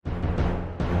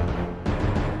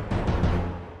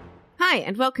Hi,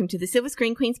 and welcome to the Silver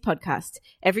Screen Queens podcast.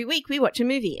 Every week we watch a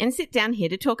movie and sit down here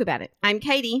to talk about it. I'm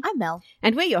Katie. I'm Mel.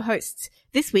 And we're your hosts.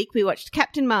 This week we watched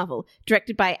Captain Marvel,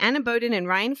 directed by Anna Boden and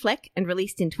Ryan Fleck and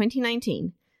released in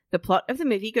 2019. The plot of the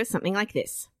movie goes something like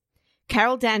this.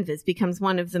 Carol Danvers becomes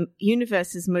one of the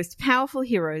universe's most powerful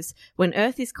heroes when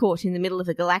Earth is caught in the middle of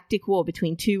a galactic war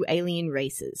between two alien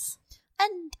races.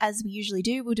 And as we usually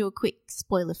do, we'll do a quick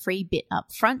spoiler-free bit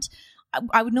up front.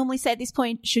 I would normally say at this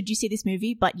point, should you see this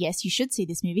movie? But yes, you should see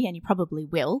this movie, and you probably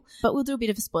will. But we'll do a bit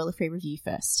of a spoiler-free review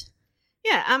first.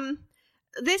 Yeah,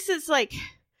 this is like,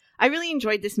 I really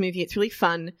enjoyed this movie. It's really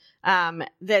fun.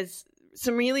 There's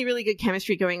some really, really good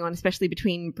chemistry going on, especially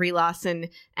between Brie Larson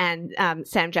and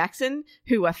Sam Jackson,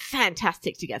 who are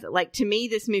fantastic together. Like, to me,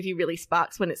 this movie really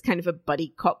sparks when it's kind of a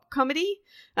buddy cop comedy.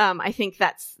 I think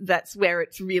that's where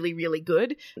it's really, really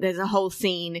good. There's a whole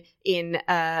scene in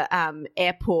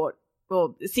airport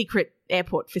or secret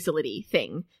airport facility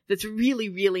thing that's really,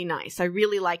 really nice. I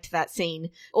really liked that scene.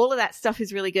 All of that stuff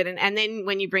is really good. And then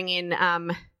when you bring in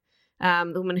the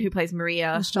woman who plays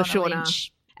Maria, Lashawna,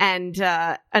 and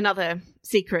another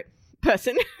secret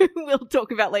person who we'll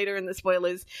talk about later in the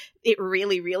spoilers, it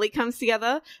really, really comes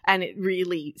together and it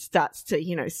really starts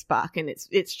to, spark, and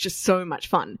it's just so much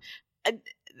fun. The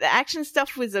action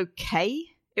stuff was okay.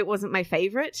 It wasn't my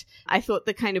favorite. I thought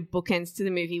the kind of bookends to the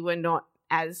movie were not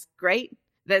as great.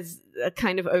 There's a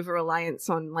kind of over-reliance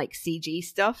on like CG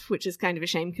stuff, which is kind of a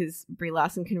shame because Brie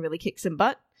Larson can really kick some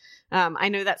butt. I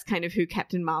know that's kind of who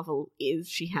Captain Marvel is.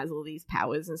 She has all these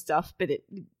powers and stuff, but it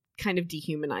kind of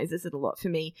dehumanizes it a lot for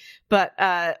me. But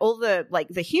all the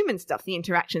the human stuff, the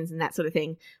interactions and that sort of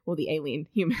thing, or the alien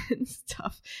human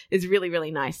stuff, is really,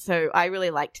 really nice. So I really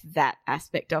liked that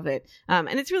aspect of it. And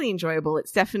it's really enjoyable.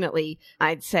 It's definitely,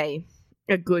 I'd say,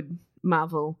 a good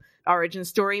Marvel origin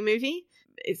story movie.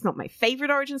 It's not my favorite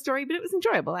origin story, but it was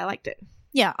enjoyable. I liked it.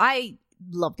 Yeah, I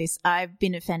love this. I've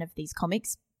been a fan of these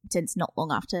comics since not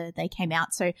long after they came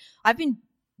out. So I've been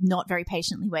not very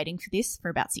patiently waiting for this for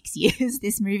about 6 years,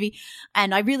 this movie.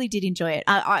 And I really did enjoy it.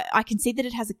 I can see that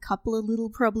it has a couple of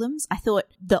little problems. I thought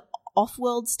the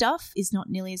off-world stuff is not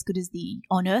nearly as good as the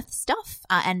on-Earth stuff.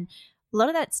 And a lot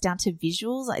of that's down to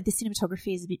visuals. Like, the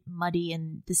cinematography is a bit muddy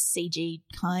and the CG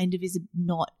kind of is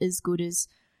not as good as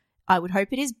I would hope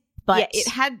it is. But yeah, it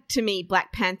had, to me,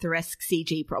 Black Panther-esque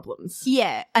CG problems.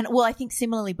 Yeah, and well, I think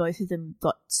similarly both of them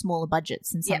got smaller budgets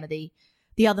than some of the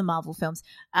other Marvel films,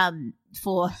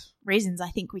 for reasons I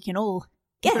think we can all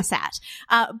guess at.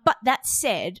 But that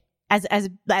said, as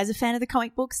a fan of the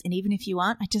comic books, and even if you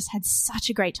aren't, I just had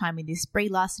such a great time with this. Brie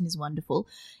Larson is wonderful.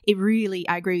 It really,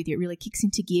 I agree with you, it really kicks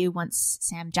into gear once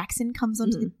Sam Jackson comes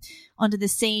onto the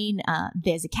scene.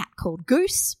 There's a cat called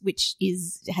Goose,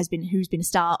 who's been a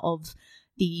star of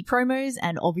the promos,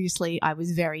 and obviously I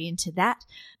was very into that.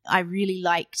 I really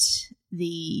liked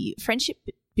the friendship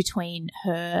between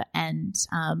her and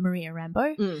Maria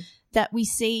Rambeau that we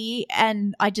see,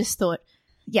 and I just thought,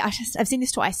 I've seen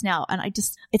this twice now, and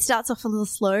it starts off a little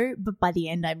slow, but by the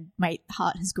end my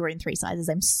heart has grown 3 sizes.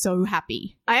 I'm so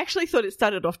happy. I actually thought it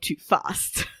started off too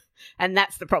fast. And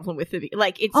that's the problem with the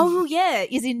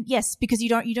it's yes, because you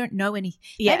don't know any.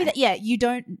 Yeah. Maybe that, you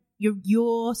don't.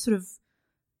 You're sort of.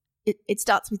 It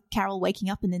starts with Carol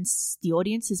waking up, and then the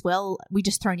audience as well. We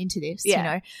just thrown into this,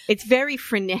 It's very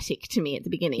frenetic to me at the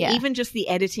beginning. Yeah. Even just the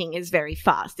editing is very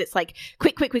fast. It's like,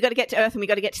 quick, we got to get to Earth and we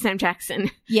got to get to Sam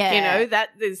Jackson. Yeah. That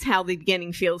is how the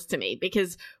beginning feels to me,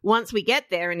 because once we get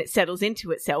there and it settles into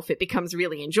itself, it becomes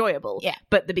really enjoyable. Yeah.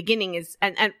 But the beginning is,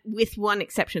 and with one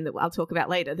exception that I'll talk about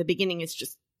later, the beginning is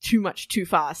just too much, too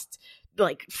fast.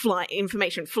 Like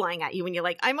information flying at you, and you're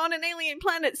like, I'm on an alien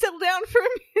planet, settle down for a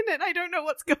minute, I don't know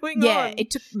what's going on. Yeah, it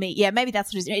took me, maybe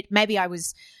that's what it is. Maybe I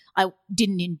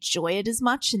didn't enjoy it as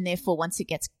much, and therefore once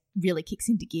it really kicks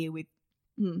into gear with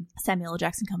Samuel L.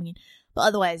 Jackson coming in. But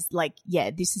otherwise,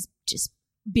 this has just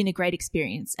been a great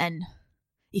experience. And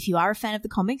if you are a fan of the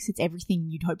comics, it's everything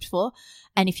you'd hoped for.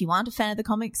 And if you aren't a fan of the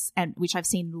comics, and which I've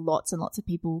seen lots and lots of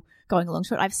people going along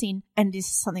to it, and this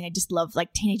is something I just love,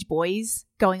 like teenage boys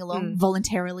going along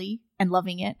voluntarily and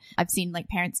loving it. I've seen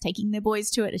parents taking their boys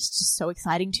to it. It's just so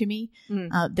exciting to me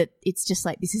that it's just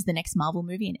like, this is the next Marvel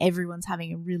movie and everyone's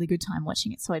having a really good time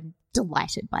watching it. So I'm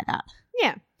delighted by that.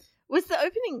 Yeah. Was the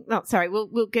opening... Oh, sorry,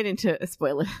 we'll get into a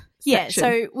spoiler Yeah, section.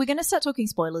 So we're going to start talking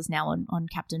spoilers now on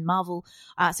Captain Marvel.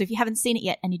 So if you haven't seen it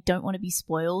yet and you don't want to be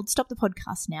spoiled, stop the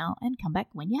podcast now and come back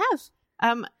when you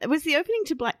have. Was the opening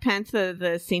to Black Panther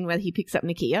the scene where he picks up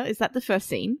Nakia? Is that the first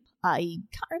scene? I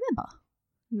can't remember.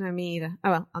 No, me either.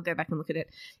 Oh, well, I'll go back and look at it.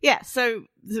 Yeah, so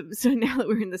now that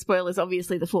we're in the spoilers,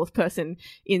 obviously the fourth person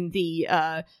in the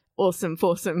awesome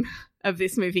foursome of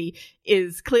this movie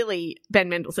is clearly Ben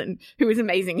Mendelsohn, who is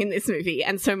amazing in this movie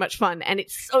and so much fun. And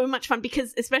it's so much fun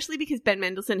especially because Ben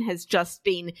Mendelsohn has just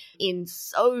been in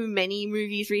so many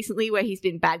movies recently where he's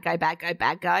been bad guy.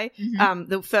 Mm-hmm.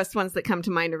 The first ones that come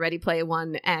to mind are Ready Player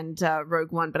One and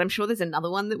Rogue One, but I'm sure there's another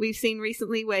one that we've seen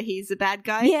recently where he's a bad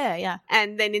guy. Yeah.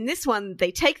 And then in this one,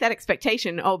 they take that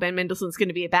expectation, oh, Ben Mendelsohn's going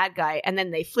to be a bad guy, and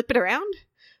then they flip it around,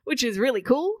 which is really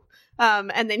cool.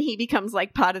 And then he becomes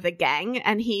like part of the gang,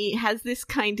 and he has this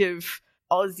kind of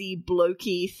Aussie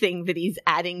blokey thing that he's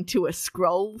adding to a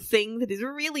scroll thing that is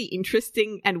really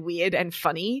interesting and weird and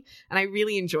funny. And I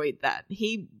really enjoyed that.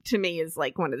 He, to me, is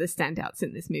like one of the standouts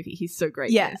in this movie. He's so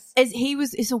great. Yes.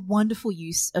 It's a wonderful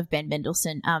use of Ben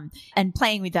Mendelsohn, and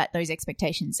playing with those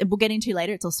expectations. And we'll get into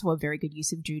later, it's also a very good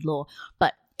use of Jude Law.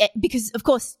 But because, of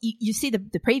course, you see the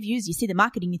previews, you see the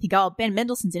marketing, you think, oh, Ben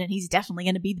Mendelsohn's in it, he's definitely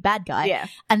going to be the bad guy. Yeah.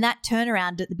 And that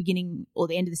turnaround at the beginning or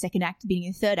the end of the second act, the beginning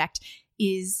of the third act,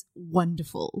 is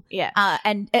wonderful. Yeah.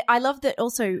 And I love that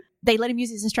also they let him use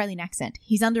his Australian accent.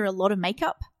 He's under a lot of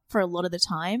makeup for a lot of the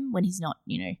time when he's not,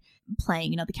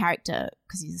 playing another character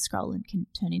because he's a Skrull and can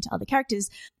turn into other characters.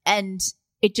 And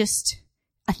it just...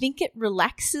 I think it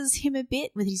relaxes him a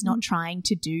bit with he's not trying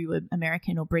to do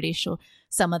American or British or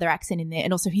some other accent in there.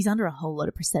 And also he's under a whole lot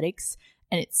of prosthetics,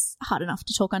 and it's hard enough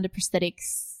to talk under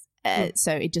prosthetics.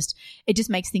 So it just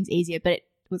makes things easier. But it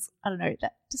was, I don't know,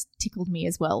 that just tickled me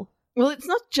as well. Well, it's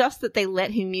not just that they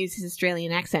let him use his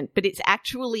Australian accent, but it's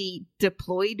actually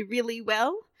deployed really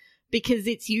well, because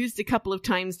it's used a couple of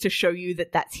times to show you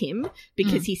that that's him,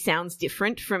 because he sounds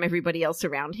different from everybody else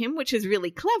around him, which is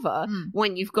really clever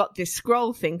when you've got this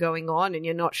scroll thing going on and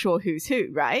you're not sure who's who,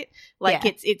 right? Like,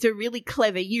 it's a really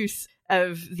clever use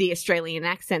of the Australian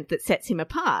accent that sets him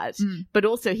apart, but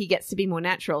also he gets to be more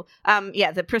natural.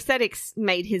 The prosthetics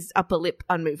made his upper lip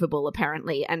unmovable,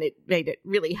 apparently, and it made it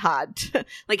really hard to,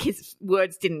 like, his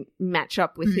words didn't match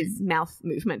up with his mouth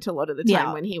movement a lot of the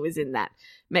time when he was in that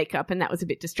makeup, and that was a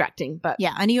bit distracting. But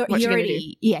and he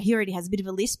already has a bit of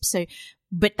a lisp, so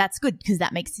but that's good because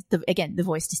that makes the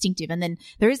voice distinctive. And then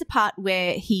there is a part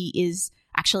where he is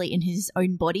actually in his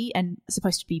own body and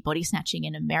supposed to be body snatching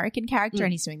an American character,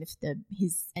 and he's doing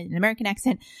an American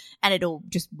accent, and it all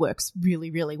just works really,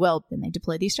 really well. Then they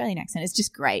deploy the Australian accent. It's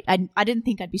just great. I didn't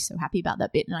think I'd be so happy about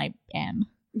that bit, and I am.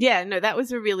 Yeah, no, that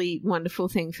was a really wonderful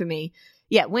thing for me.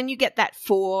 Yeah, when you get that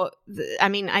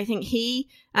I think he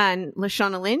and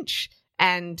Lashana Lynch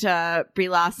and Brie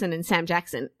Larson and Sam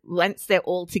Jackson, once they're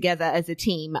all together as a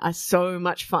team, are so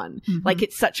much fun. Like,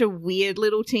 it's such a weird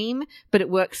little team, but it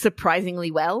works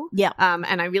surprisingly well. Yeah.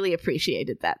 And I really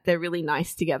appreciated that. They're really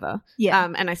nice together.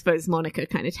 Yeah. And I suppose Monica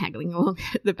kind of tagging along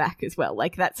at the back as well.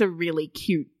 Like, that's a really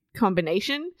cute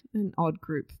combination. An odd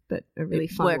group, but a really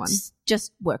fun one.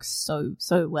 Just works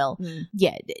so well.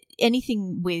 Yeah,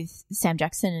 anything with Sam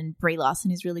Jackson and Brie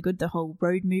Larson is really good. The whole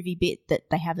road movie bit that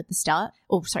they have at the start,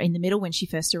 in the middle when she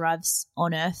first arrives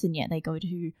on Earth, and they go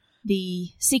to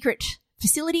the secret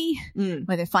facility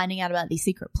where they're finding out about these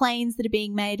secret planes that are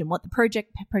being made and what the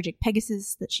Project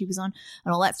Pegasus that she was on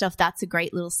and all that stuff. That's a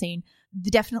great little scene.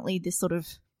 Definitely this sort of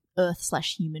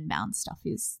Earth/human bound stuff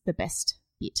is the best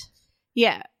bit.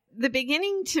 Yeah. The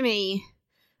beginning to me,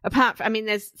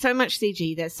 there's so much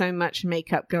CG, there's so much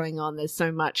makeup going on, there's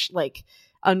so much like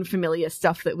unfamiliar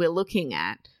stuff that we're looking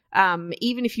at.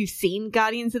 Even if you've seen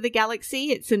Guardians of the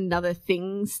Galaxy, it's another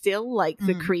thing still, like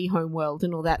the Kree homeworld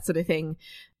and all that sort of thing.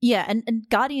 Yeah, and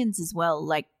Guardians as well.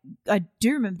 Like, I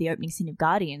do remember the opening scene of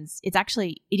Guardians. It's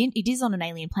actually, it is on an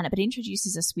alien planet, but it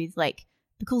introduces us with like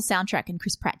the cool soundtrack and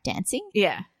Chris Pratt dancing.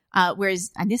 Yeah.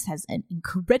 Whereas, and this has an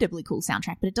incredibly cool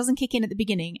soundtrack, but it doesn't kick in at the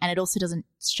beginning, and it also doesn't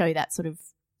show that sort of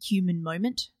human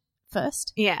moment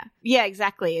first. Yeah,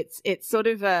 exactly. It's sort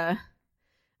of a.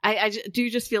 I do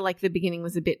just feel like the beginning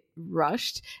was a bit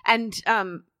rushed, and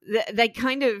they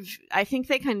kind of, I think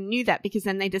they kind of knew that, because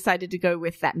then they decided to go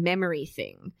with that memory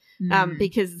thing,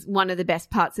 because one of the best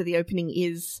parts of the opening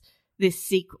is this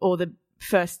the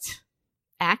first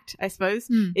act, I suppose,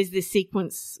 is this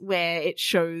sequence where it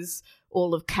shows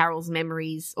all of Carol's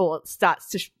memories, or starts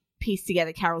to piece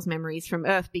together Carol's memories from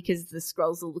Earth, because the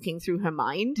Skrulls are looking through her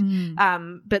mind.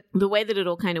 But the way that it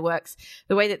all kind of works,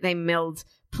 the way that they meld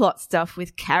plot stuff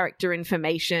with character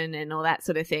information and all that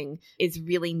sort of thing is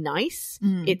really nice.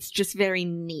 It's just very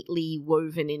neatly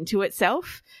woven into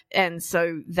itself. And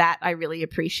so that I really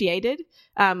appreciated.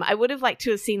 I would have liked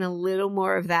to have seen a little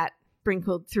more of that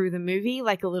sprinkled through the movie,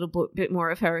 like a little bit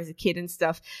more of her as a kid and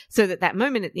stuff, so that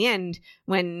moment at the end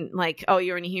when, like, oh,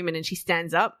 you're only human, and she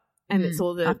stands up and it's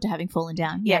all the after having fallen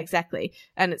down. Yeah, exactly.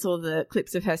 And it's all the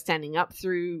clips of her standing up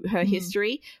through her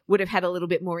history would have had a little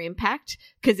bit more impact,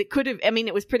 because it could have, I mean,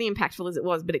 it was pretty impactful as it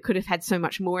was, but it could have had so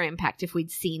much more impact if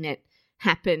we'd seen it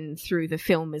happen through the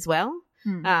film as well,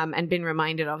 and been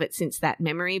reminded of it since that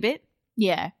memory bit.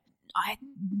 Yeah. I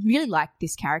really liked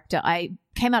this character. I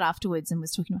came out afterwards and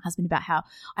was talking to my husband about how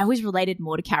I always related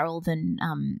more to Carol than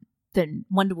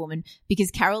Wonder Woman,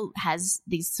 because Carol has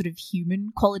these sort of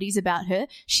human qualities about her.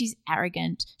 She's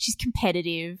arrogant, she's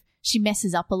competitive, she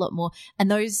messes up a lot more, and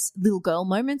those little girl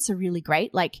moments are really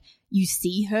great. Like, you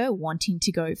see her wanting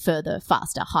to go further,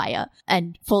 faster, higher,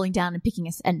 and falling down and picking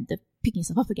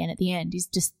herself up again at the end is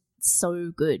just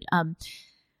so good.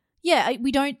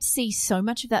 We don't see so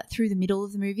much of that through the middle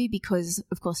of the movie because,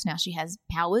 of course, now she has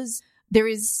powers. There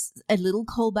is a little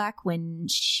callback when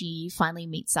she finally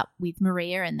meets up with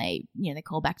Maria, and they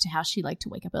call back to how she liked to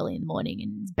wake up early in the morning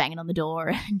and banging on the door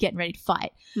and getting ready to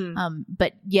fight.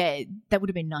 But yeah, that would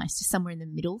have been nice, just somewhere in the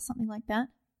middle, something like that.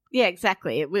 Yeah,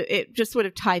 exactly. It just would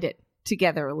have tied it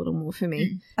together a little more for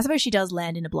me. I suppose she does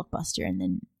land in a blockbuster and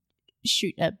then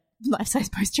shoot a life-size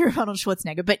poster of Arnold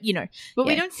Schwarzenegger, but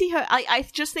we don't see her. I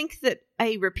just think that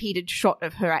a repeated shot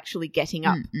of her actually getting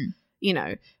up,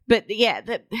 but yeah,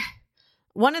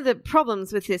 one of the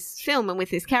problems with this film and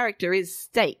with this character is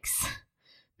stakes,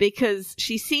 because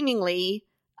she's seemingly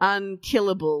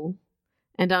unkillable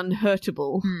and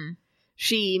unhurtable.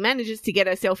 She manages to get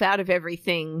herself out of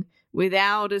everything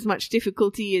without as much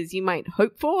difficulty as you might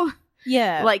hope for.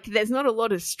 Yeah. Like, there's not a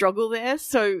lot of struggle there,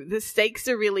 so the stakes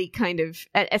are really kind of,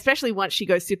 especially once she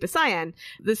goes Super Saiyan,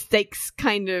 the stakes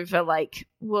kind of are like,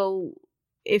 well,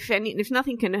 if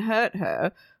nothing can hurt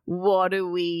her, what are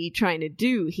we trying to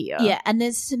do here? Yeah, and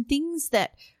there's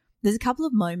a couple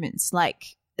of moments,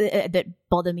 like, that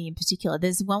bother me in particular.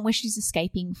 There's one where she's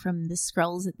escaping from the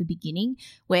Skrulls at the beginning,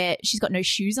 where she's got no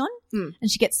shoes on,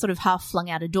 and she gets sort of half flung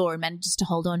out a door and manages to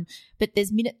hold on. But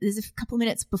there's a couple of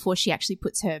minutes before she actually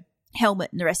puts her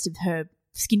helmet and the rest of her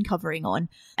skin covering on,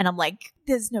 and I'm like,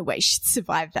 there's no way she'd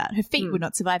survive that. Her feet would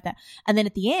not survive that. And then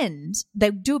at the end, they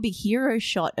do a big hero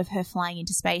shot of her flying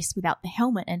into space without the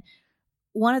helmet, and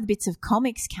one of the bits of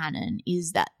comics canon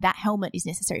is that helmet is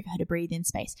necessary for her to breathe in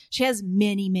space. She has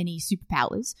many, many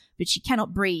superpowers, but she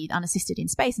cannot breathe unassisted in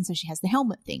space, and so she has the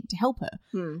helmet thing to help her.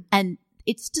 And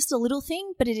it's just a little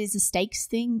thing, but it is a stakes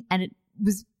thing, and it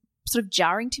was sort of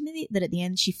jarring to me that at the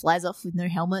end she flies off with no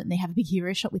helmet and they have a big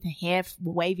hero shot with her hair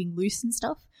waving loose and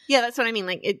stuff. Yeah, that's what I mean.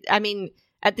 Like,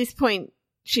 at this point,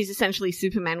 she's essentially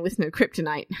Superman with no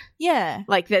kryptonite. Yeah.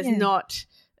 Like, there's not...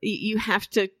 You have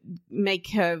to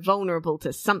make her vulnerable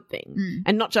to something,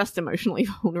 and not just emotionally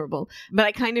vulnerable. But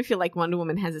I kind of feel like Wonder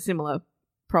Woman has a similar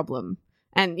problem.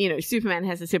 And, Superman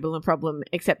has a similar problem,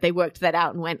 except they worked that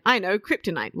out and went, I know,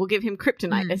 kryptonite. We'll give him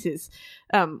kryptonite as his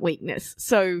weakness.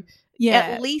 So... Yeah.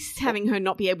 At least having her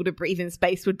not be able to breathe in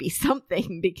space would be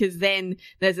something, because then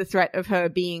there's a threat of her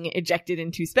being ejected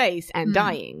into space and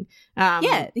dying.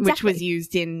 Exactly. Which was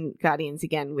used in Guardians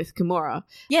again with Gamora.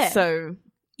 Yeah. So...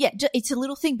 Yeah, it's a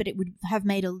little thing, but it would have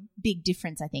made a big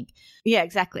difference, I think. Yeah,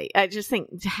 exactly. I just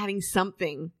think having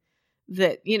something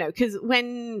that, because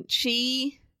when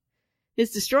she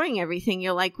is destroying everything,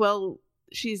 you're like, well...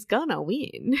 she's gonna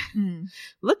win.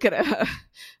 Look at her.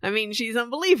 I mean, she's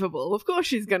unbelievable. Of course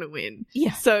she's gonna win.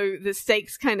 Yeah. So the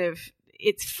stakes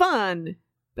it's fun,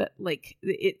 but like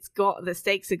the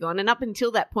stakes are gone. And up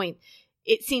until that point,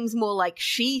 it seems more like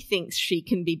she thinks she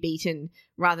can be beaten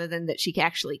rather than that she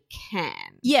actually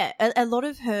can. Yeah, a lot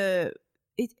of her,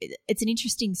 it's an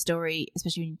interesting story,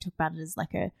 especially when you talk about it as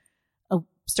like a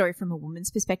story from a woman's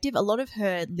perspective. A lot of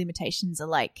her limitations are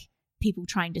like people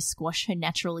trying to squash her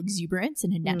natural exuberance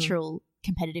and her natural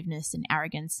competitiveness and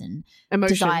arrogance and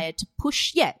desire to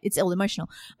push. Yeah, it's all emotional.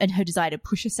 And her desire to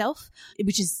push herself,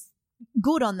 which is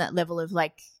good on that level of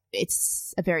like,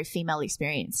 it's a very female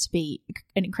experience to be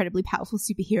an incredibly powerful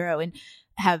superhero and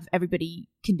have everybody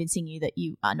convincing you that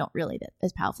you are not really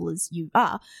as powerful as you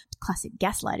are. Classic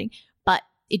gaslighting. But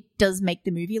it does make the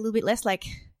movie a little bit less like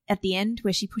at the end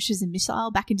where she pushes a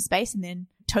missile back into space and then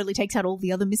totally takes out all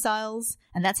the other missiles,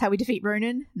 and that's how we defeat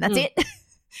Ronan, and that's it.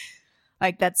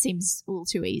 Like, that seems a little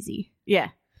too easy. Yeah.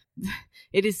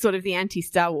 It is sort of the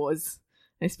anti-Star Wars,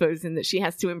 I suppose, in that she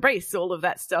has to embrace all of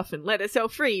that stuff and let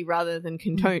herself free rather than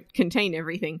contain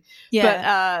everything.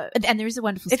 Yeah. But, and there is a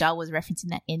wonderful Star Wars reference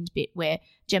in that end bit where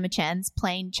Gemma Chan's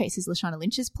plane chases Lashana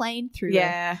Lynch's plane through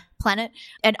a planet.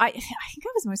 And I think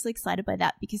I was mostly excited by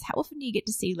that because how often do you get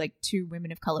to see like two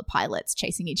women of color pilots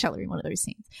chasing each other in one of those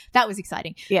scenes? That was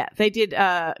exciting. Yeah, they did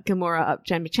Gamora up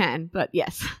Gemma Chan, but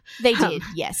yes. They did,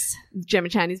 yes. Gemma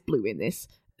Chan is blue in this.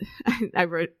 I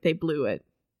wrote they blew it.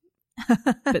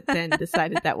 but then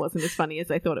decided that wasn't as funny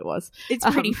as I thought it was. It's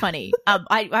pretty funny.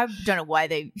 I don't know why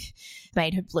they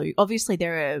made her blue. Obviously,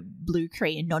 there are blue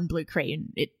Kree and non-blue Kree,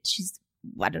 and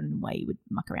I don't know why you would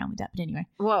muck around with that, but anyway.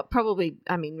 Well, probably,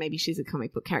 I mean, maybe she's a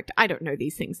comic book character. I don't know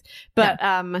these things. But,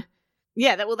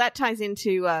 that ties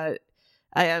into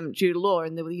Jude Law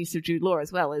and the use of Jude Law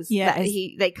as well.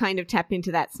 They kind of tap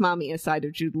into that smarmier side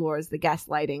of Jude Law as the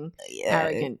gaslighting,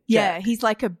 arrogant jerk. He's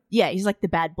like the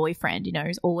bad boyfriend,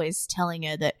 who's always telling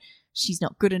her that she's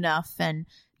not good enough and,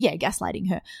 gaslighting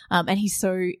her. And he's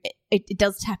so, it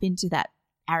does tap into that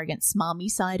arrogant, smarmy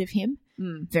side of him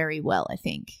very well, I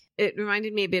think. It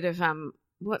reminded me a bit of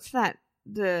what's that?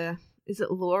 Is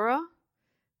it Laura?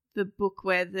 The book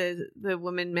where the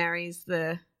woman marries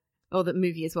the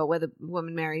movie as well, where the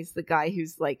woman marries the guy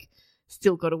who's like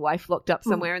still got a wife locked up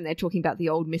somewhere, and they're talking about the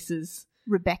old Mrs.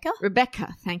 Rebecca,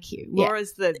 thank you. Yeah.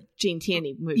 Laura's the Gene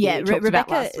Tierney movie. Yeah, we talked Rebecca.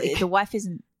 About last week. The wife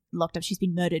isn't locked up; she's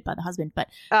been murdered by the husband. But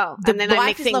and then the I'm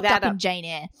wife mixing is locked that up up in Jane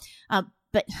Eyre.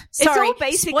 But sorry, it's all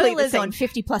basically spoilers on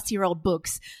 50-plus-year-old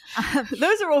books.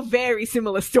 Those are all very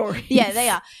similar stories. Yeah, they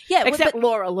are. Yeah, except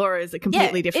Laura. Laura is a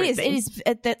completely different thing. It is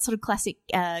that sort of classic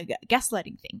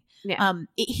gaslighting thing. Yeah.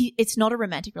 It's not a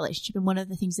romantic relationship, and one of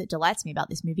the things that delights me about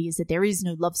this movie is that there is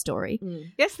no love story.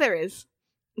 Yes, there is.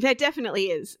 There definitely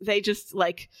is. They just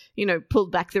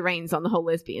pulled back the reins on the whole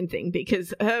lesbian thing,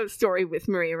 because her story with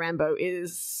Maria Rambeau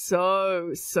is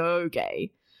so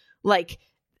gay. Like,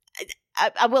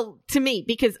 well, to me,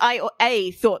 because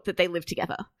I thought that they lived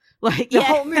together. Like the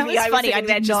whole movie, I was funny. sitting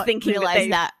there just thinking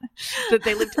that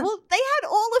they lived. Well, they had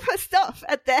all of her stuff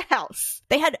at their house.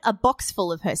 They had a box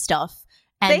full of her stuff.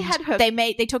 And they had her.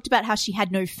 They talked about how she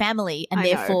had no family, and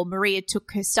therefore Maria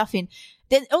took her stuff in.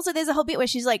 Then also, there's a whole bit where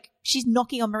she's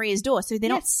knocking on Maria's door, so they're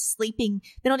not sleeping.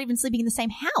 They're not even sleeping in the same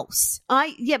house.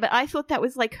 But I thought that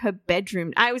was like her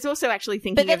bedroom. I was also actually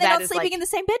thinking, but then of they're that not sleeping in the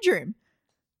same bedroom,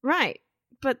 right?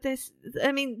 But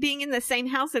being in the same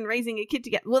house and raising a kid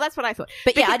together. Well, that's what I thought.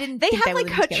 But because I didn't. They think had they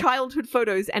like her together. childhood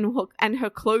photos and her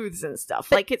clothes and stuff.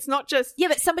 But, it's not just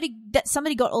but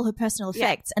somebody got all her personal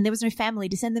effects, and there was no family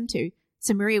to send them to.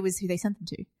 So Maria was who they sent them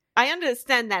to. I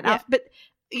understand that, but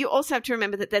you also have to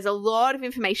remember that there's a lot of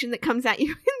information that comes at you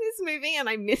in this movie, and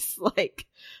I miss like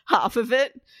half of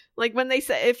it. Like when they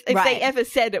say, if they ever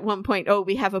said at one point, "Oh,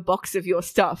 we have a box of your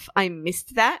stuff," I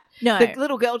missed that. No, the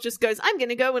little girl just goes, "I'm going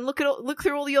to go and look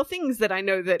through all your things that I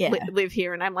know that live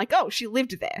here," and I'm like, "Oh, she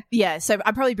lived there." Yeah, so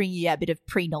I'm probably bringing you a bit of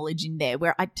pre-knowledge in there.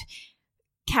 Where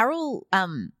Carol,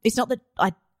 it's not that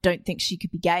I don't think she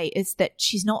could be gay, is that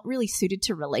she's not really suited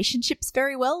to relationships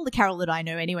very well, the Carol that I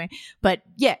know anyway. But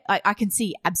yeah, I can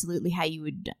see absolutely how you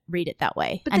would read it that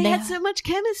way. But they had so much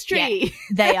chemistry. Yeah,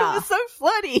 they are. It was so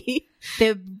floody.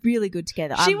 They're really good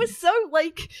together. She was so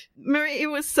Maria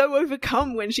was so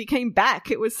overcome when she came back.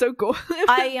 It was so gorgeous.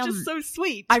 Just so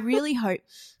sweet. I really hope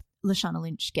Lashana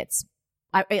Lynch gets...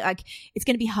 it's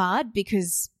going to be hard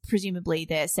because presumably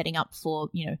they're setting up for,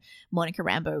 Monica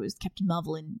Rambeau as Captain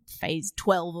Marvel in Phase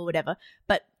 12 or whatever.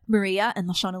 But Maria and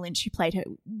Lashana Lynch, who played her,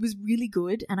 was really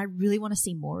good, and I really want to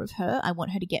see more of her. I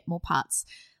want her to get more parts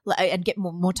and get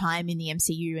more time in the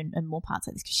MCU and more parts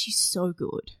like this, because she's so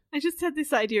good. I just had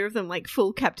this idea of them like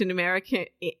full Captain America-ing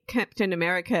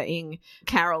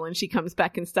Carol, and she comes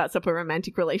back and starts up a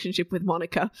romantic relationship with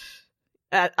Monica,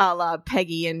 a la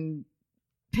Peggy and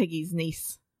Peggy's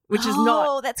niece, which is not...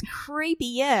 Oh, that's creepy,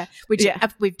 yeah. Which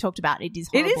we've talked about. It is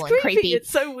horrible and creepy. It's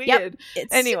so weird. Yep,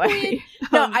 it's anyway. Weird.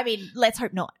 No, I mean, let's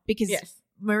hope not, because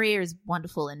Maria is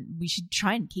wonderful and we should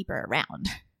try and keep her around.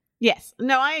 Yes.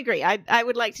 No, I agree. I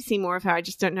would like to see more of her. I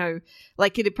just don't know.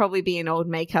 Like, it'd probably be an old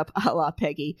makeup a la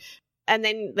Peggy. And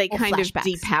then they kind of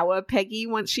depower Peggy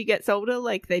once she gets older.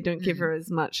 Like, they don't give her as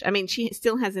much. I mean, she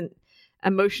still has an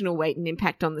emotional weight and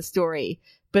impact on the story,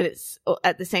 but it's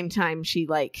at the same time, she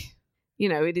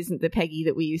it isn't the Peggy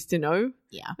that we used to know.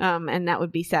 Yeah. And that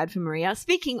would be sad for Maria.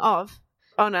 Speaking of,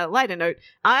 on a lighter note,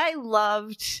 I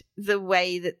loved the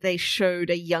way that they showed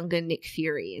a younger Nick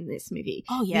Fury in this movie.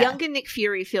 Oh, yeah. Younger Nick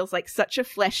Fury feels like such a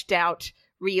fleshed out,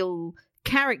 real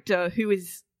character who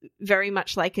is very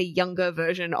much like a younger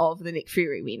version of the Nick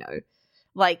Fury we know.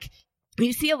 Like,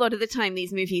 you see a lot of the time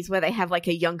these movies where they have like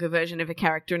a younger version of a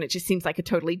character and it just seems like a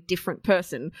totally different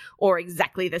person or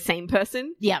exactly the same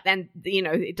person. Yeah. And,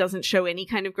 it doesn't show any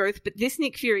kind of growth. But this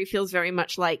Nick Fury feels very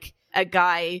much like a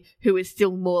guy who is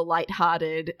still more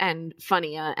lighthearted and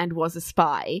funnier and was a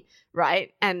spy,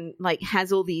 right? And like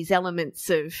has all these elements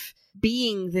of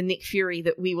being the Nick Fury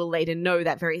that we will later know,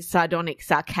 that very sardonic,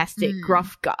 sarcastic,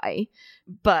 gruff guy.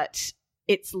 But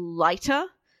it's lighter.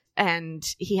 and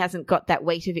he hasn't got that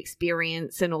weight of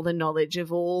experience and all the knowledge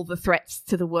of all the threats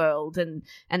to the world and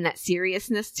that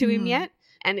seriousness to him yet.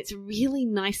 And it's really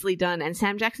nicely done. And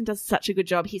Sam Jackson does such a good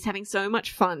job. He's having so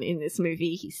much fun in this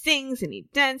movie. He sings and he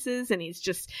dances and he's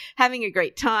just having a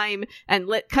great time and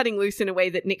cutting loose in a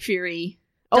way that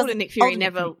older Nick Fury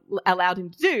never allowed him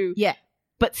to do. Yeah.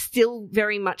 But still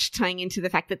very much tying into the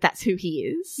fact that that's who he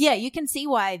is. Yeah, you can see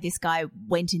why this guy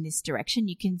went in this direction.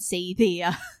 You can see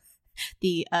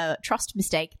the trust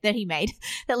mistake that he made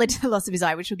that led to the loss of his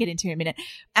eye, which we'll get into in a minute.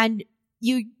 And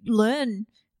you learn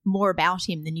more about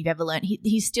him than you've ever learned.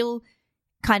 He's still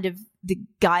kind of the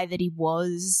guy that he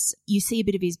was. You see a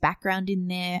bit of his background in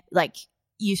there. Like,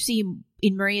 you see him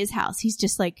in Maria's house. He's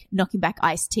just like knocking back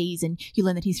iced teas, and you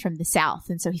learn that he's from the South.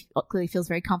 And so he clearly feels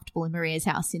very comfortable in Maria's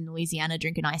house in Louisiana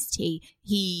drinking iced tea.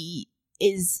 He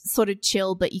is sort of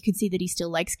chill, but you can see that he still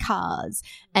likes cars,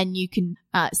 and you can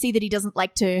see that he doesn't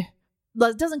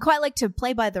quite like to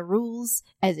play by the rules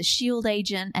as a SHIELD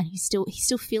agent, and he's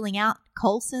still feeling out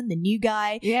Coulson, the new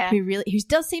guy, who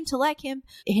does seem to like him,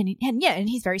 and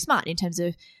he's very smart in terms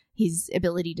of his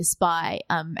ability to spy,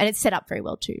 and it's set up very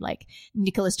well too. Like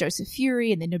Nicholas Joseph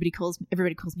Fury, and then everybody calls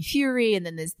me Fury, and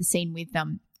then there's the scene with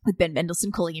Ben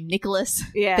Mendelsohn calling him Nicholas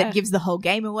that gives the whole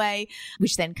game away,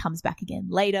 which then comes back again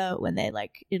later when they're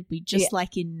like, it'll be just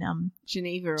like in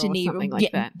Geneva or something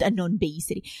like that, a non-B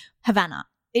city, Havana.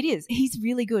 It is. He's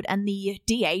really good, and the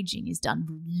de-aging is done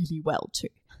really well too.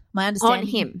 My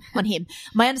understanding on him.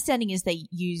 My understanding is they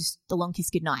used The Long Kiss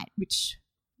Goodnight, which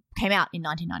came out in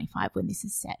 1995 when this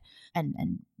is set, and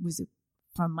was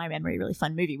from my memory a really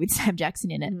fun movie with Sam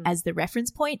Jackson in it as the reference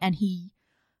point, and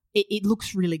it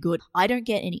looks really good. I don't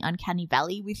get any uncanny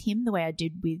valley with him the way I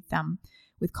did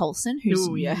with Coulson, who's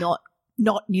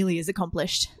not nearly as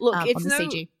accomplished. Look, on the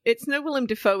CG. It's no Willem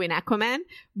Dafoe in Aquaman,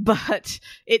 but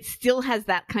it still has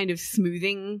that kind of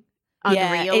smoothing,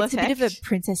 unreal it's effect. A bit of a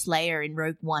Princess Leia in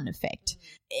Rogue One effect.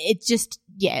 It just,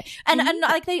 and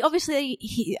like they obviously,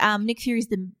 Nick Fury's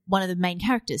one of the main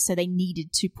characters, so they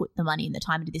needed to put the money and the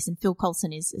time into this, and Phil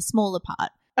Coulson is a smaller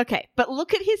part. Okay, but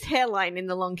look at his hairline in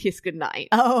The Long Kiss Goodnight.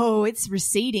 Oh, it's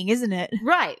receding, isn't it?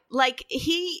 Right. Like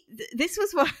this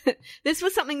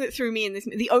was something that threw me in this.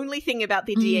 The only thing about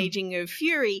the de-aging of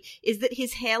Fury is that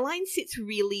his hairline sits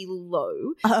really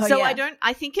low.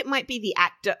 I think it might be the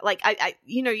actor. Like I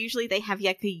usually they have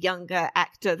like a younger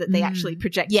actor that they actually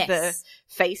project the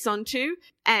face onto.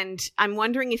 And I'm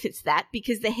wondering if it's that,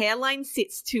 because the hairline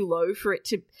sits too low for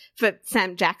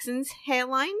Sam Jackson's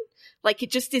hairline. Like,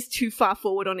 it just is too far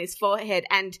forward on his forehead,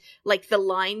 and like the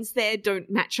lines there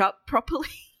don't match up properly.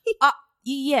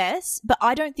 Yes, but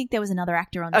I don't think there was another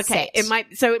actor on set. It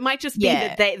might just be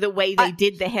that the way they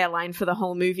did the hairline for the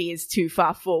whole movie is too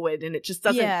far forward, and it just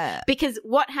doesn't. Yeah. Because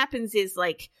what happens is,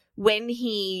 like, when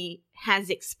he has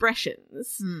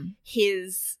expressions,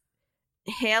 his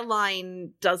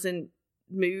hairline doesn't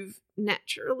move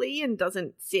naturally and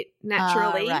doesn't sit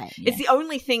naturally. It's the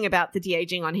only thing about the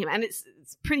de-aging on him, and it's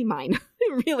pretty minor.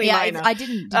 Really minor. I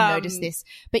didn't notice this,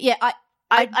 but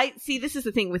I see. This is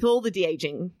the thing with all the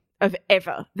de-aging of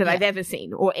ever that I've ever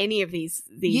seen, or any of these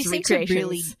you recreations. Seem to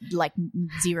really like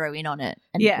zero in on it,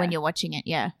 and when you're watching it,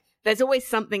 there's always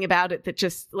something about it that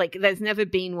just, like, there's never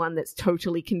been one that's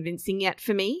totally convincing yet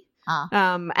for me.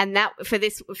 And that for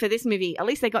this movie, at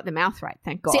least they got the mouth right,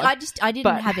 thank God. See, I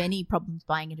didn't have any problems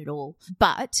buying it at all.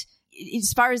 But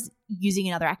as far as using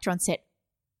another actor on set,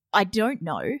 I don't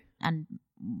know, and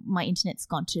my internet's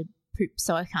gone to poop,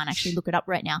 so I can't actually look it up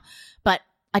right now. But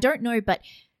I don't know, but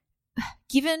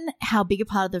given how big a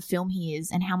part of the film he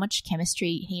is and how much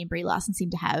chemistry he and Brie Larson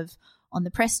seem to have on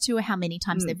the press tour, how many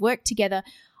times they've worked together,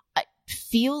 it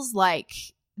feels like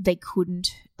they couldn't,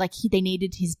 like, they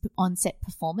needed his on-set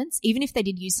performance. Even if they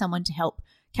did use someone to help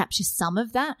capture some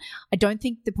of that, I don't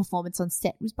think the performance on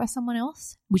set was by someone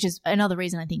else, which is another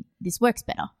reason I think this works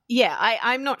better. Yeah,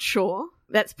 I'm not sure.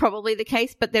 That's probably the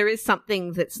case, but there is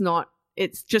something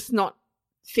it's just not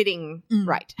fitting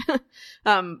right.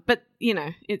 But,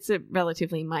 it's a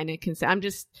relatively minor concern. I'm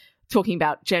just talking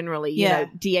about generally,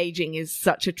 de-aging is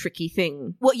such a tricky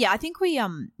thing. Well, I think we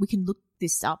can look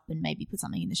this up and maybe put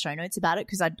something in the show notes about it,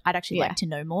 because I'd actually like to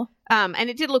know more. And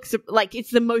it did look like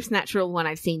it's the most natural one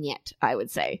I've seen yet, I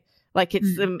would say. Like,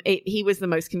 it's he was the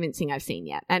most convincing I've seen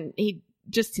yet, and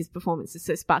his performance is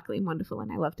so sparkly and wonderful,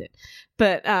 and I loved it.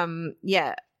 But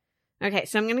okay,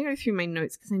 so I'm going to go through my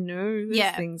notes because I know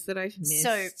there's things that I've missed.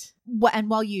 So, and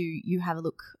while you have a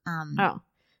look,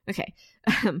 okay,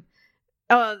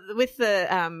 with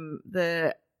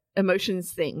the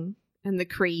emotions thing. And the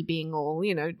Kree being all,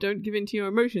 don't give in to your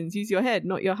emotions, use your head,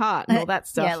 not your heart, and all that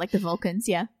stuff. Yeah, like the Vulcans,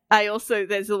 yeah.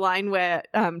 there's a line where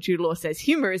Jude Law says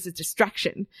humor is a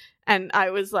distraction, and I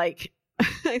was like,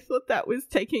 I thought that was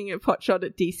taking a potshot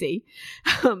at DC,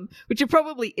 which it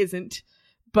probably isn't,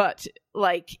 but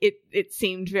like it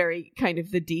seemed very kind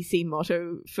of the DC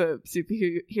motto for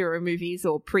superhero movies,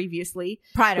 or previously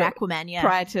prior to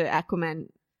Aquaman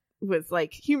was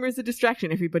like, humor is a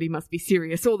distraction, everybody must be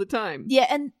serious all the time. Yeah,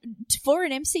 and for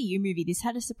an MCU movie, this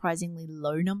had a surprisingly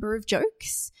low number of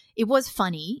jokes. It was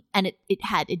funny, and it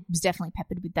was definitely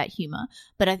peppered with that humor,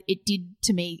 but it did,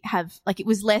 to me, have, like, it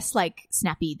was less, like,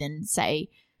 snappy than, say,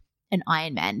 an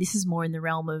Iron Man. This is more in the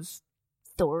realm of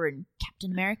Thor and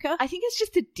Captain America. I think it's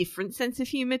just a different sense of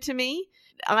humor to me.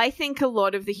 I think a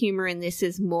lot of the humor in this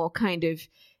is more kind of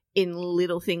in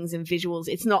little things and visuals.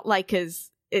 It's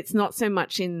not so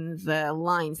much in the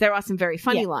lines. There are some very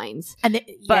funny lines,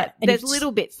 but there's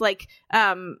little bits like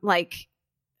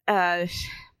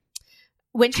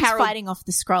when she's fighting off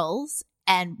the Skrulls,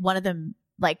 and one of them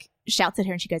like shouts at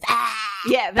her, and she goes, "Ah!"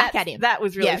 Yeah, back at him. That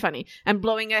was really funny. And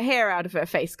blowing her hair out of her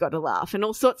face got a laugh, and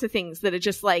all sorts of things that are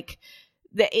just like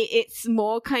it's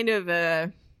more kind of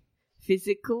a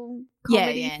physical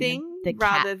comedy thing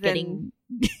rather than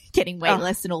getting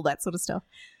weightless and all that sort of stuff.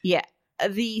 Yeah.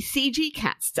 The CG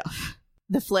cat stuff.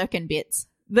 The Flurkin bits.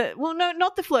 No,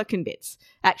 not the Flurkin bits,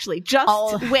 actually.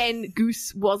 Just when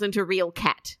Goose wasn't a real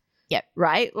cat. Yep.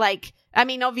 Right? Like, I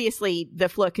mean, obviously the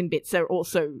Flurkin bits are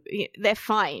also, they're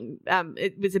fine.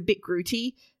 It was a bit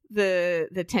grooty, the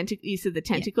use of the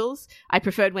tentacles. Yeah. I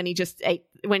preferred when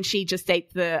she just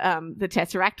ate the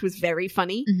Tesseract was very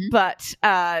funny. Mm-hmm. But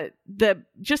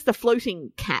the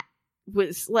floating cat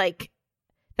was like,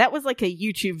 that was like a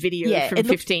YouTube video from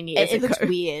 15 years ago. It looked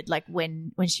weird, like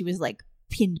when she was like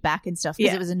pinned back and stuff,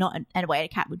 because it was not a way a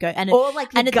cat would go. Or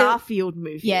like the Garfield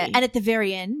movie. Yeah, and at the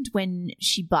very end when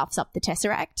she buffs up the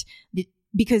Tesseract,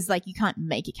 because like you can't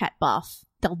make a cat buff,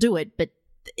 they'll do it, but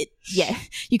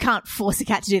you can't force a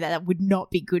cat to do that. That would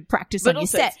not be good practice on your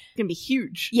set. It's going to be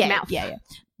huge. Mouth.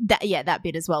 That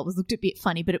bit as well looked a bit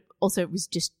funny, but it was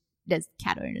just, as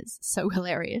cat owners, so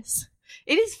hilarious.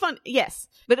 It is fun, yes,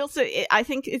 but also I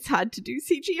think it's hard to do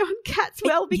CG on cats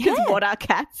well, because what are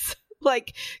cats?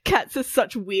 Like, cats are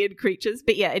such weird creatures,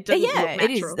 but it doesn't look natural.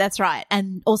 It is, that's right.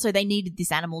 And also they needed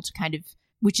this animal to kind of,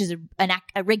 which is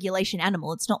a regulation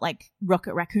animal. It's not like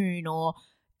Rocket Raccoon or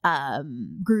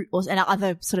Groot and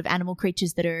other sort of animal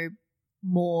creatures that are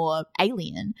more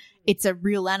alien. It's a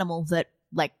real animal that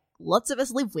like lots of us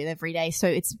live with every day, so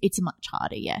it's much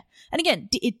harder, And again,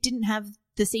 it didn't have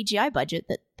the CGI budget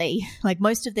that they, like,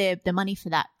 most of the money for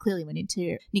that clearly went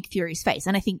into Nick Fury's face,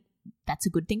 and I think that's a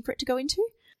good thing for it to go into.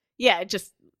 Yeah, it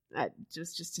just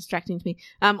distracting to me.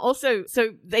 Also,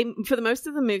 so they, for the most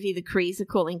of the movie, the Krees are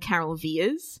calling Carol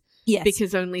Veers. Yes.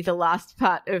 Because only the last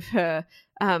part of her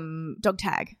dog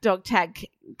tag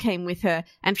came with her,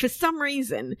 and for some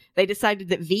reason they decided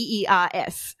that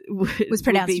VERS was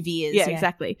pronounced Veers. Yeah,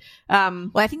 exactly.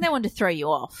 Well, I think they wanted to throw you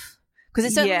off. Because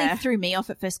it certainly threw me off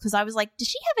at first, because I was like, does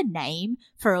she have a name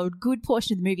for a good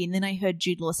portion of the movie? And then I heard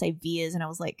Jude Law say Veers, and I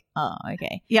was like, oh,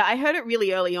 okay. Yeah, I heard it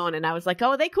really early on, and I was like, oh,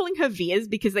 are they calling her Veers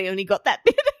because they only got that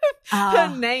bit of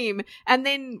her name? And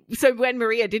then, so when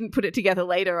Maria didn't put it together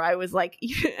later, I was like,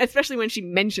 especially when she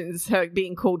mentions her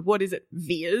being called, what is it,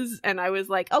 Veers? And I was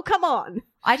like, oh, come on.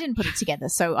 I didn't put it together,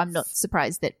 so I'm not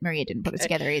surprised that Maria didn't put it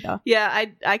together either. Yeah,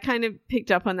 I kind of picked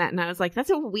up on that, and I was like,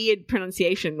 that's a weird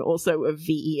pronunciation also of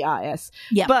VERS.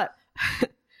 Yeah. But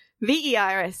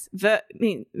VERS,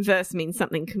 verse means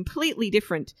something completely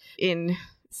different in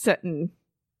certain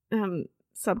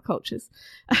subcultures.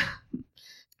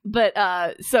 But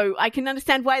so I can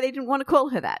understand why they didn't want to call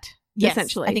her that,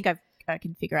 essentially. I think I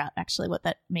can figure out actually what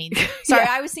that means. Sorry,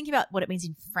 I was thinking about what it means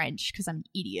in French because I'm an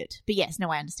idiot. But yes, no,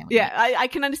 I understand what you mean. I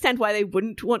can understand why they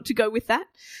wouldn't want to go with that.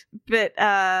 But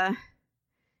so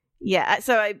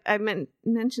I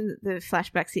mentioned that the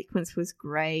flashback sequence was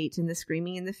great and the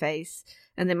screaming in the face.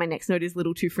 And then my next note is a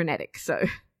little too frenetic. So,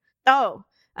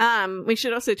 we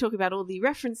should also talk about all the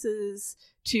references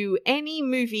to any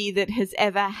movie that has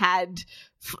ever had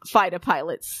fighter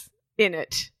pilots in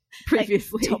it.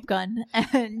 Previously, like Top Gun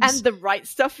and the Right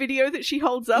Stuff video that she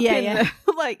holds up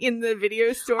in the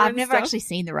video store. I've never actually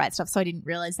seen the Right Stuff, so I didn't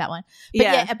realize that one.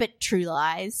 But but True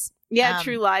Lies. Yeah,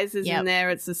 True Lies is in there.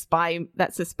 It's a spy.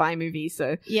 That's a spy movie.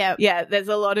 So yeah. There's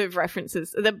a lot of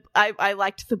references. I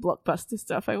liked the blockbuster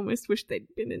stuff. I almost wish they'd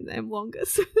been in them longer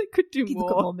so they could do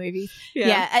more movies.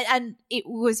 Yeah, and it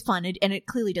was fun, and it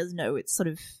clearly does know its sort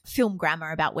of film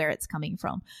grammar about where it's coming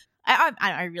from.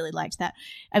 I really liked that.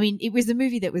 I mean, it was a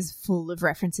movie that was full of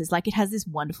references. Like, it has this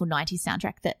wonderful 90s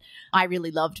soundtrack that I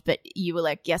really loved, but you were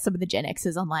like, yeah, some of the Gen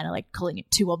Xers online are like calling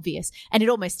it too obvious. And it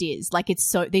almost is. Like,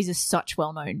 these are such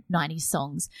well-known 90s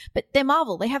songs, but they're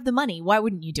Marvel. They have the money. Why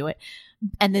wouldn't you do it?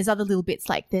 And there's other little bits,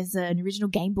 like there's an original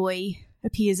Game Boy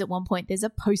appears at one point. There's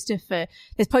posters for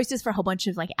a whole bunch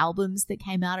of like albums that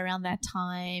came out around that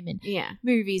time, and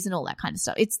movies and all that kind of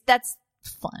stuff. That's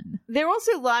fun. They're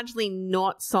also largely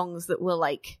not songs that were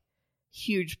like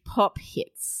huge pop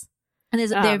hits, and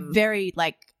they're very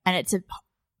like, and it's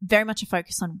very much a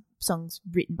focus on songs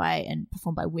written by and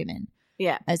performed by women,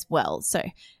 as well. So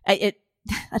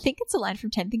I think it's a line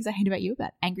from 10 Things I Hate About You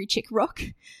about angry chick rock.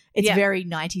 It's very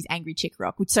 90s angry chick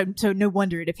rock, which so no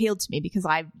wonder it appealed to me, because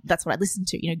that's what I listened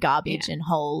to, you know, Garbage and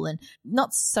Hole, and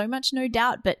not so much No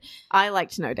Doubt, but I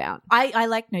liked No Doubt. I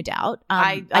liked No Doubt.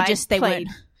 They weren't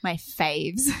my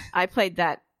faves. I played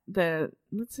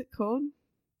what's it called?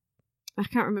 I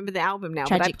can't remember the album now,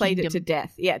 Tragic but I played Kingdom. it to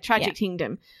death. Yeah, Tragic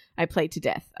Kingdom. I played to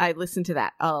death. I listened to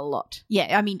that a lot.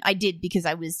 Yeah, I mean, I did, because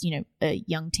I was, you know, a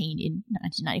young teen in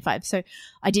 1995, so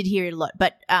I did hear it a lot.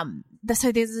 But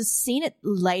so there's a scene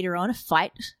later on, a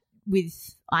fight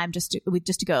with Just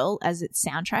a Girl as its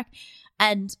soundtrack,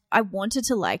 and I wanted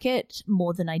to like it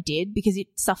more than I did, because it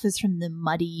suffers from the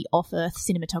muddy off-earth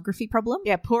cinematography problem.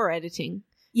 Yeah, poor editing.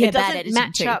 Yeah, it doesn't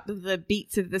match up the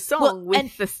beats of the song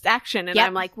with the action, and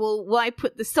I'm like, well, why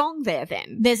put the song there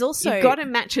then? There's also you've got to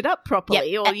match it up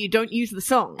properly, or you don't use the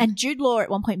song. And Jude Law at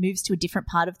one point moves to a different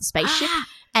part of the spaceship,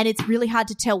 and it's really hard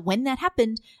to tell when that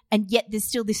happened, and yet there's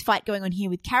still this fight going on here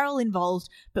with Carol involved,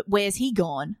 but where's he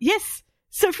gone? Yes.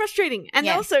 So frustrating. And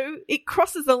also, it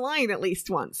crosses the line at least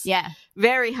once. Yeah.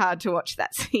 Very hard to watch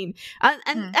that scene. And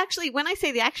actually, when I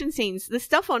say the action scenes, the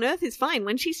stuff on Earth is fine.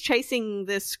 When she's chasing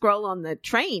the Skrull on the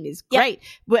train is great.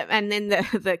 Yep. And then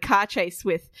the car chase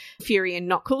with Fury and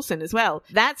Not Coulson as well.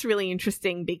 That's really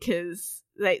interesting, because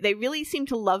they really seem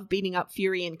to love beating up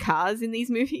Fury in cars in these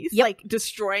movies. Yep. Like,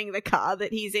 destroying the car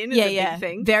that he's in is a big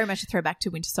thing. Very much a throwback to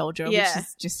Winter Soldier,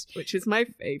 which is my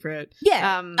favorite.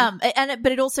 Yeah.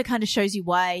 But it also kind of shows you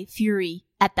why Fury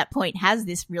at that point has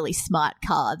this really smart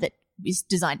car that is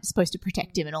supposed to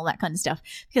protect him and all that kind of stuff,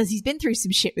 because he's been through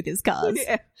some shit with his cars.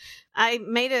 Yeah. I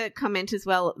made a comment as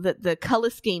well that the color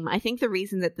scheme, I think the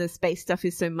reason that the space stuff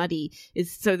is so muddy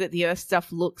is so that the Earth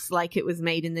stuff looks like it was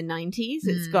made in the 90s.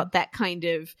 It's got that kind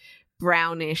of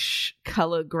brownish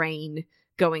color grain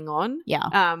going on.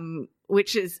 Yeah.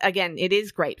 Which is, again, it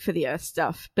is great for the Earth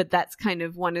stuff, but that's kind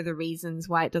of one of the reasons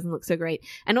why it doesn't look so great.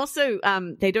 And also,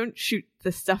 they don't shoot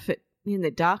the stuff in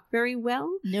the dark very well.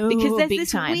 No, because there's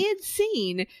this weird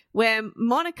scene where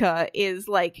Monica is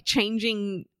like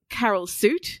changing Carol's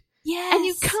suit. Yes. And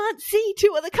you can't see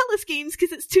two other color schemes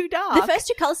because it's too dark. The first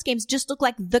two color schemes just look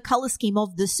like the color scheme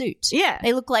of the suit. Yeah.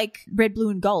 They look like red, blue,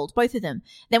 and gold, both of them.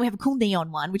 Then we have a cool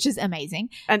neon one, which is amazing.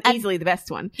 And easily the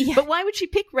best one. Yeah. But why would she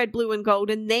pick red, blue, and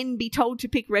gold and then be told to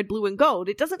pick red, blue, and gold?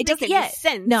 It doesn't make any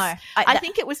sense. No. I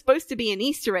think it was supposed to be an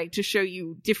Easter egg to show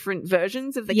you different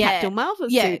versions of the Captain Marvel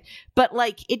suit. But,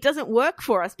 like, it doesn't work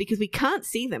for us because we can't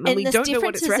see them and we don't know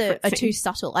what it's referencing. The differences are too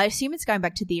subtle. I assume it's going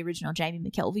back to the original Jamie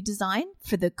McKelvey design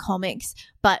for the comics,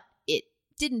 but it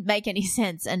didn't make any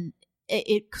sense, and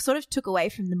it sort of took away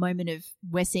from the moment of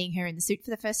we're seeing her in the suit for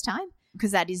the first time,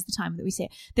 because that is the time that we see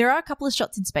it. There are a couple of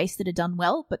shots in space that are done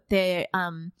well, but they're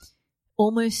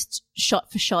almost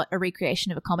shot for shot a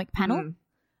recreation of a comic panel.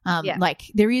 Like,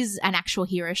 there is an actual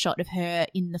hero shot of her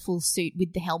in the full suit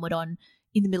with the helmet on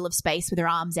in the middle of space with her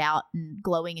arms out and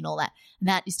glowing and all that. And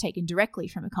that is taken directly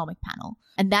from a comic panel.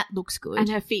 And that looks good. And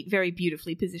her feet very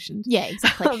beautifully positioned. Yeah,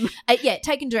 exactly.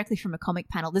 Taken directly from a comic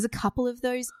panel. There's a couple of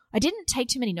those. I didn't take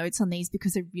too many notes on these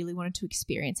because I really wanted to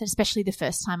experience it, especially the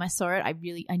first time I saw it. I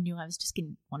knew I was just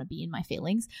going to want to be in my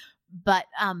feelings. But,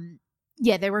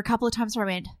 there were a couple of times where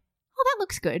I went, oh, that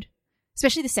looks good.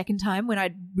 Especially the second time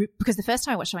because the first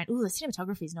time I watched it, I went, oh, the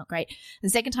cinematography is not great. The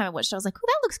second time I watched it, I was like, oh,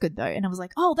 that looks good though. And I was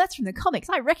like, oh, that's from the comics.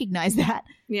 I recognize that.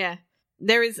 Yeah.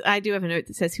 I do have a note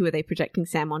that says, who are they projecting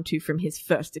Sam onto from his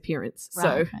first appearance?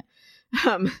 Right. So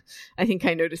I think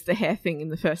I noticed the hair thing in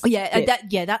the first bit.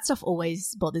 That stuff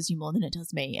always bothers you more than it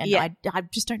does me. And I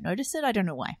just don't notice it. I don't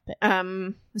know why. But I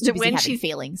was too busy having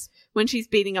feelings. When she's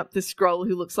beating up the Skrull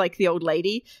who looks like the old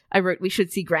lady, I wrote we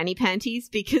should see granny panties,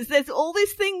 because there's all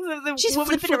these things of the she's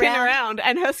woman flipping around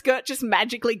and her skirt just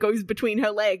magically goes between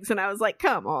her legs, and I was like,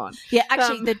 come on. Yeah,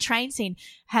 actually the train scene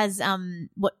has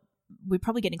what we're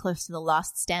probably getting close to the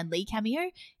last Stan Lee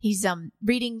cameo. He's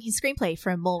reading his screenplay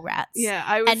from Mallrats. Yeah,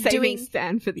 I was saving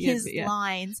Stan for the his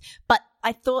lines. But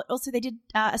I thought also they did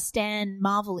a Stan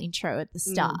Marvel intro at the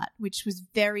start, which was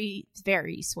very,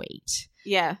 very sweet.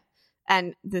 Yeah.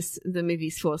 and the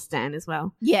movie's for Stan as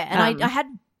well. Yeah, and I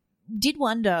did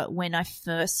wonder when I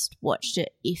first watched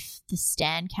it if the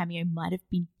Stan cameo might have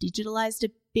been digitalized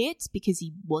a bit because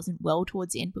he wasn't well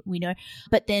towards the end, but we know.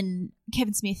 But then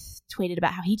Kevin Smith tweeted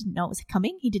about how he didn't know it was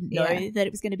coming. He didn't know that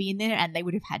it was going to be in there, and they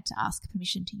would have had to ask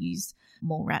permission to use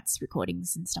Mallrats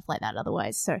recordings and stuff like that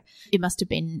otherwise. So it must have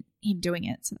been him doing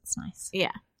it, so that's nice.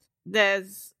 Yeah.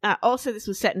 There's also, this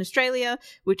was set in Australia,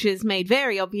 which is made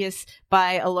very obvious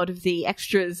by a lot of the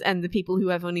extras and the people who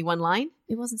have only one line.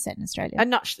 It wasn't set in Australia.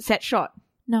 Not set shot.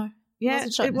 No. Yeah,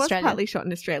 it was partly shot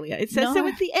in Australia. It says so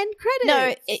at the end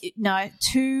credits. No,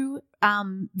 two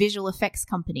visual effects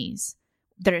companies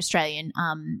that are Australian.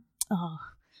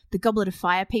 The Goblet of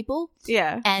Fire people.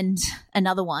 Yeah. And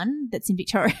another one that's in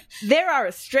Victoria. There are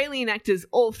Australian actors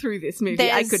all through this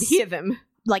movie. I could hear them.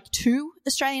 Like 2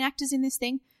 Australian actors in this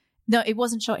thing. No, it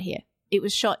wasn't shot here. It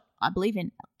was shot, I believe,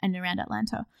 in and around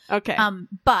Atlanta. Okay.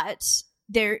 But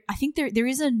I think there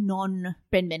is a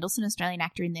non-Ben Mendelsohn Australian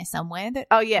actor in there somewhere.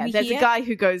 There's a guy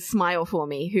who goes "Smile for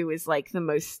Me," who is like the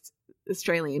most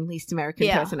Australian, least American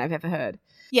person I've ever heard.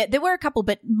 Yeah, there were a couple,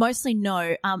 but mostly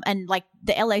no. And like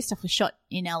the LA stuff was shot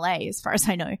in LA, as far as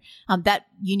I know. That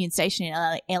Union Station in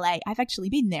LA, I've actually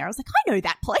been there. I was like, I know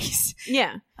that place.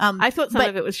 Yeah. I thought some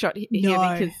of it was shot here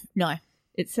because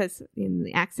it says in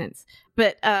the accents.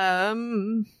 But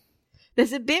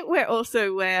there's a bit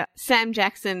where Sam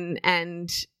Jackson and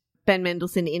Ben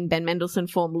Mendelsohn in Ben Mendelsohn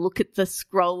form look at the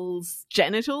Skrulls'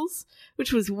 genitals,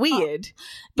 which was weird.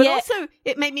 But also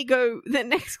it made me go, the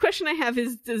next question I have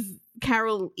is, does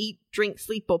Carol eat, drink,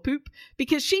 sleep, or poop?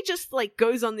 Because she just like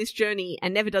goes on this journey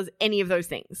and never does any of those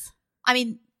things. I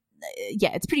mean,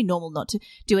 yeah, it's pretty normal not to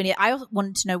do any. I also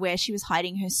wanted to know where she was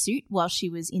hiding her suit while she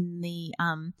was in the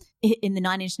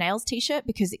 9 Inch Nails t-shirt,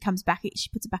 because it comes back, she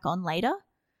puts it back on later.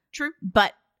 True.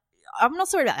 But I'm not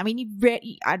sorry about that. I mean,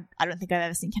 I don't think I've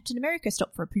ever seen Captain America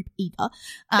stop for a poop either.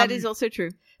 That is also true.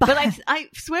 But I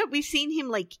swear we've seen him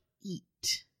like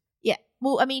eat. Yeah.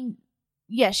 Well, I mean,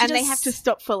 yeah. They have to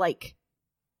stop for like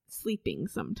sleeping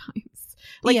sometimes.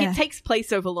 Like it takes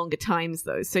place over longer times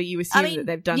though, so you assume that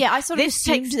they've done. Yeah, I sort of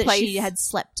assumed that she had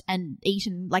slept and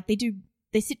eaten. Like they do.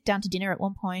 They sit down to dinner at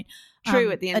one point.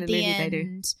 True, at the end of the movie they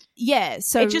do. Yeah,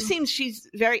 so... It just seems she's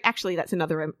very... Actually, that's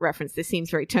another reference. This seems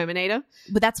very Terminator.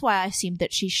 But that's why I assumed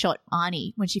that she shot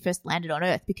Arnie when she first landed on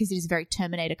Earth, because it is a very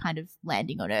Terminator kind of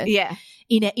landing on Earth. Yeah.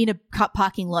 In a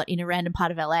parking lot in a random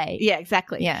part of LA. Yeah,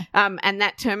 exactly. Yeah. And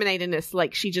that Terminator-ness,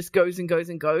 like, she just goes and goes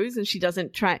and goes, and she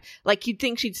doesn't try... Like, you'd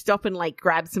think she'd stop and, like,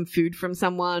 grab some food from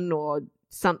someone or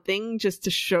something just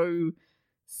to show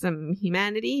some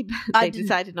humanity, but they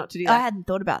decided not to do that. I hadn't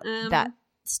thought about that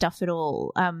stuff at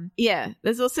all. Yeah,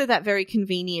 there's also that very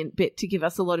convenient bit to give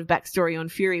us a lot of backstory on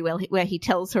Fury where he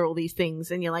tells her all these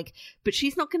things, and you're like, but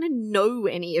she's not going to know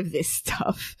any of this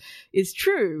stuff is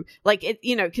true. Like, it,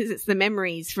 you know, because it's the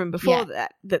memories from before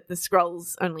that the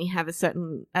Skrulls only have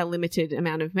a limited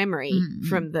amount of memory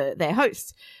from their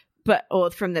host, or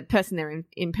from the person they're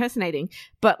impersonating.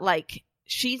 But like,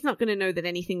 she's not going to know that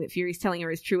anything that Fury's telling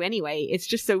her is true anyway. It's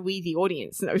just so we, the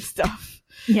audience, know stuff.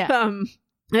 Yeah.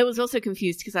 I was also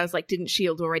confused because I was like, didn't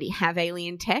S.H.I.E.L.D. already have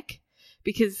alien tech?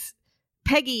 Because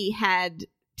Peggy had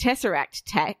Tesseract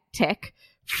tech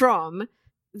from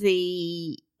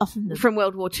from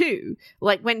World War II.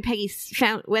 Like when they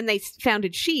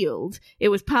founded S.H.I.E.L.D., it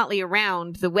was partly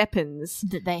around the weapons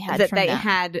that they had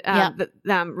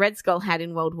that Red Skull had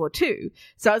in World War II.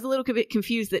 So I was a little bit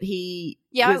confused that he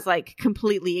was like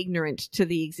completely ignorant to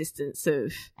the existence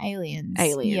of aliens.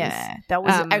 Yeah, that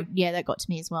was that got to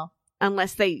me as well.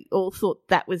 Unless they all thought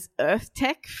that was Earth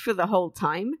tech for the whole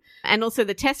time. And also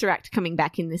the Tesseract coming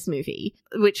back in this movie,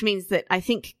 which means that I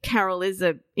think Carol is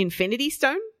a Infinity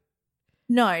Stone.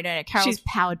 No. Carol's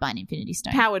powered by an Infinity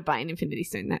Stone. Powered by an Infinity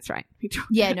Stone. That's right.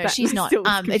 Yeah, no, she's not.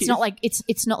 It's not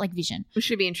like Vision. Which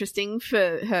should be interesting for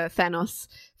her Thanos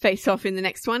face-off in the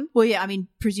next one. Well, yeah, I mean,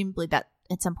 presumably that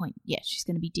at some point, she's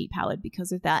going to be depowered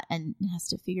because of that, and has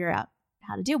to figure out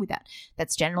how to deal with that.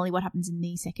 That's generally what happens in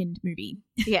the second movie.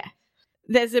 Yeah.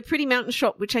 There's a pretty mountain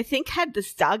shot which I think had the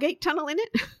Stargate tunnel in it.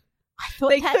 I thought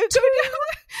that too.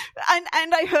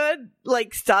 And I heard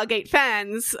like Stargate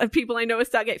fans, people I know are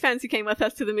Stargate fans who came with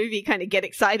us to the movie, kind of get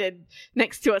excited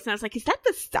next to us, and I was like, is that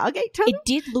the Stargate tunnel? It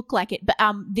did look like it, but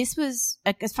this was,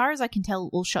 as far as I can tell,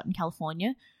 all shot in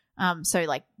California. So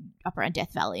like up around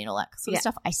Death Valley and all that sort of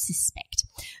stuff, I suspect.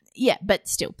 Yeah, but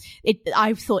still,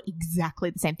 I thought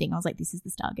exactly the same thing. I was like, this is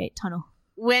the Stargate tunnel.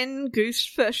 When Goose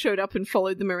first showed up and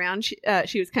followed them around,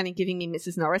 she was kind of giving me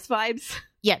Mrs. Norris vibes.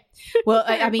 Yeah. Well,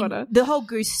 I mean, the whole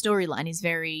Goose storyline is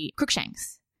very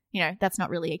Crookshanks. You know, that's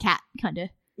not really a cat, kind of.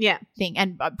 thing.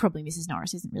 And probably Mrs.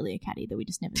 Norris isn't really a catty, though we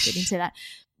just never get into that.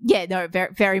 Yeah, no,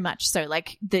 very, very much so.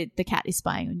 Like the cat is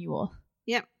spying on you all.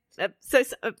 Yep. So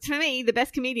to me, the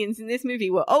best comedians in this movie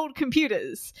were old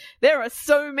computers. There are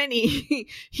so many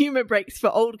humor breaks for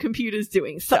old computers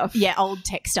doing stuff. Yeah, old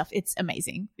tech stuff. It's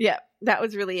amazing. Yeah, that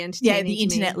was really entertaining. Yeah, the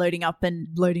internet loading up and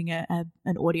loading an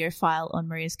audio file on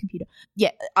Maria's computer.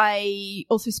 Yeah, I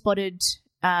also spotted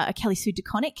a Kelly Sue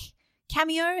DeConnick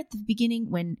cameo at the beginning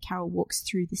when Carol walks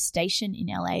through the station in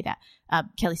LA. That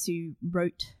Kelly Sue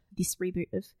wrote this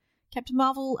reboot of Captain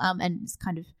Marvel and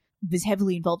was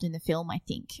heavily involved in the film, I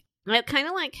think. I kind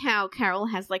of like how Carol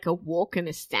has like a walk and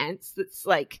a stance that's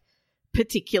like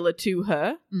particular to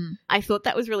her. I thought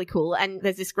that was really cool. And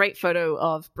there's this great photo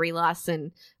of Brie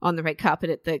Larson on the red carpet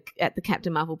at the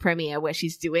Captain Marvel premiere where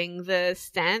she's doing the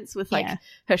stance with like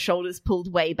her shoulders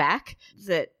pulled way back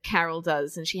that Carol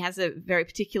does, and she has a very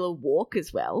particular walk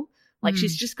as well. Like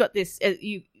she's just got this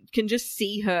you can just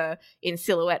see her in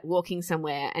silhouette walking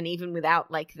somewhere, and even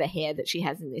without like the hair that she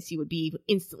has in this, you would be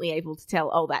instantly able to tell,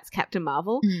 oh, that's Captain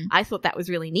Marvel. I thought that was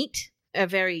really neat. A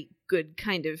very good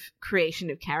kind of creation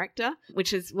of character,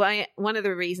 which is why one of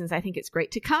the reasons I think it's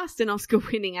great to cast an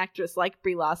Oscar-winning actress like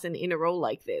Brie Larson in a role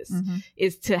like this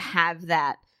is to have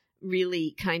that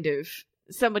really kind of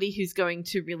somebody who's going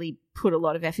to really put a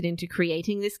lot of effort into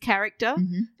creating this character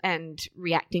and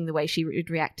reacting the way she would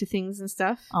react to things and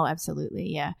stuff. Oh, absolutely,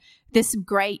 yeah. There's some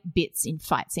great bits in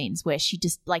fight scenes where she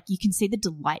just, like, you can see the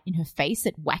delight in her face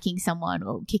at whacking someone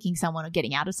or kicking someone or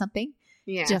getting out of something.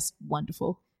 Yeah. Just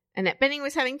wonderful. Annette Bening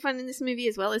was having fun in this movie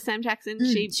as well as Sam Jackson.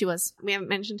 She was. We haven't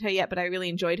mentioned her yet, but I really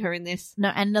enjoyed her in this. No,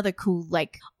 and another cool,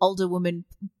 like, older woman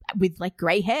with, like,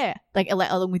 grey hair, like,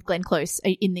 along with Glenn Close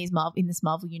in this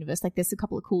Marvel universe. Like, there's a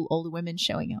couple of cool older women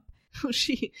showing up.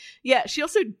 She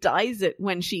also dyes it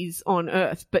when she's on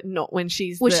Earth, but not when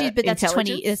she's but that's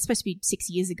 20. It's supposed to be 6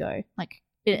 years ago. Like,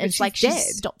 it's like she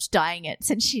stopped dyeing it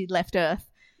since she left Earth.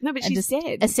 No, but she's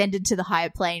dead. Ascended to the higher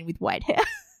plane with white hair.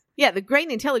 Yeah, the Green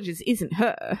Intelligence isn't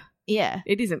her. Yeah.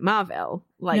 It isn't Marvel.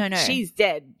 Like, no. She's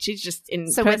dead. She's just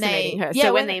impersonating her. Yeah,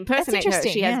 so when they impersonate her,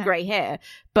 she has grey hair.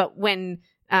 But when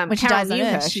she dies on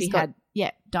Earth, she had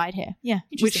dyed hair. Yeah.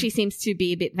 Which she seems to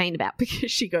be a bit vain about because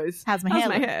she goes, how's my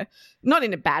hair? Not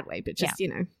in a bad way, but just,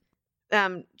 you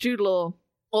know. Jude Law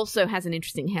also has an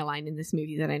interesting hairline in this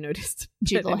movie that I noticed.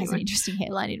 Jude Law has an interesting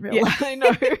hairline in real life. I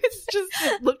know.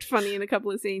 It looked funny in a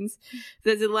couple of scenes.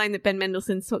 There's a line that Ben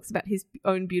Mendelsohn talks about his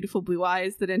own beautiful blue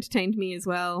eyes that entertained me as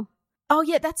well. Oh,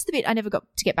 yeah, that's the bit I never got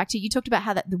to get back to. You talked about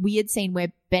how the weird scene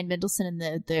where Ben Mendelsohn and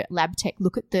the lab tech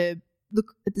look at the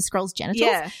Skrull's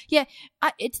genitals. Yeah.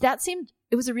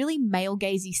 It was a really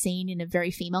male-gazy scene in a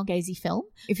very female-gazy film.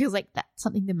 It feels like that's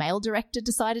something the male director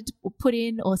decided to put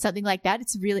in or something like that.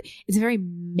 It's a very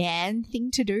man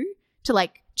thing to do, to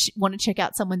like want to check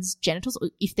out someone's genitals or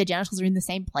if their genitals are in the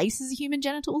same place as human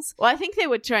genitals. Well, I think they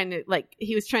were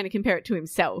he was trying to compare it to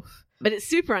himself. But it's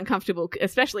super uncomfortable,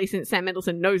 especially since Sam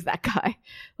Mendelsohn knows that guy.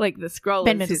 Like the Skrull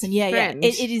Ben is Mendelsohn, his friend.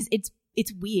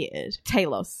 It's weird.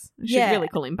 Talos. I should really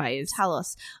call him by his.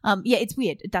 Talos. It's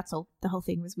weird. That's all. The whole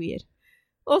thing was weird.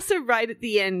 Also, right at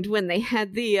the end when they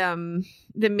had the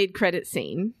mid-credit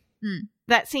scene,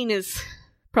 that scene is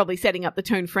probably setting up the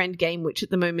tone for Endgame, which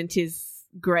at the moment is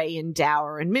grey and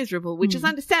dour and miserable, which is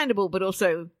understandable, but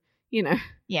also, you know.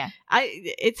 Yeah.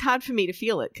 It's hard for me to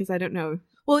feel it because I don't know.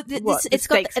 Well, it's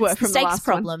got the stakes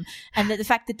problem, and the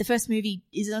fact that the first movie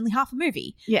is only half a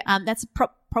movie. Yeah, that's a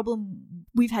problem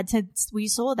we've had since we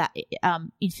saw that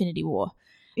Infinity War.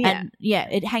 Yeah. And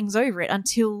it hangs over it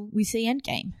until we see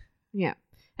Endgame. Yeah,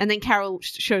 and then Carol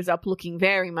shows up looking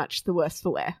very much the worse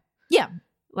for wear. Yeah,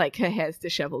 like her hair's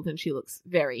disheveled and she looks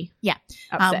very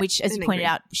upset, which, as you pointed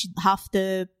out, half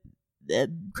the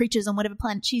creatures on whatever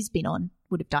planet she's been on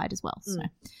would have died as well. So,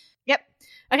 yep.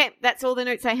 Okay, that's all the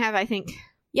notes I have, I think.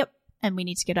 Yep. And we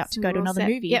need to get up to go to another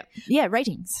movie. Yep. Yeah,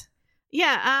 ratings.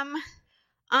 Yeah,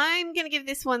 I'm going to give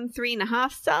this one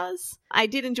 3.5 stars. I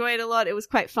did enjoy it a lot. It was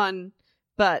quite fun,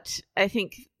 but I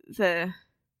think the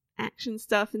action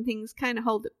stuff and things kind of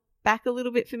hold it back a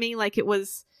little bit for me. Like, it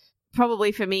was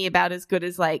probably for me about as good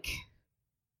as like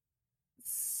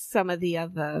some of the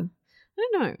other, I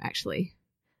don't know, actually.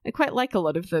 I quite like a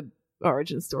lot of the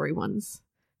origin story ones.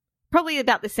 Probably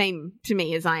about the same to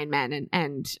me as Iron Man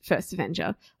and First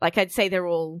Avenger. Like, I'd say they're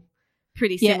all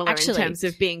pretty similar in terms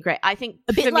of being great. I think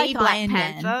for me, Black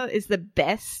Panther is the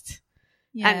best,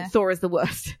 and Thor is the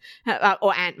worst,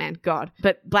 or Ant-Man. God,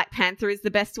 but Black Panther is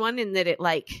the best one in that it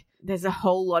like there's a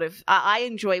whole lot of I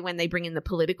enjoy when they bring in the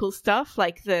political stuff,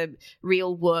 like the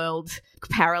real world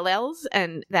parallels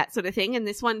and that sort of thing. And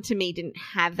this one to me didn't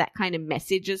have that kind of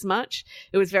message as much.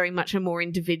 It was very much a more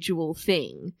individual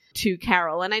thing to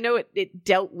Carol. And I know it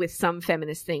dealt with some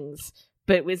feminist things,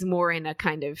 but it was more in a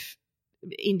kind of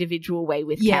individual way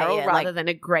with Carol rather than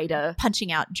a greater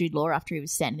punching out Jude Law after he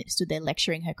was stood there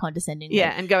lecturing her condescendingly.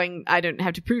 Yeah, and going, I don't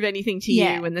have to prove anything to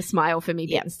you, and the smile for me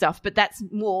bit and stuff. But that's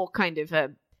more kind of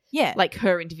a like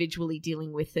her individually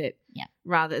dealing with it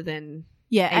rather than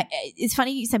it's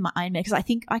funny you said my Iron Man because I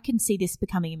think I can see this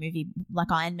becoming a movie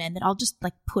like Iron Man that I'll just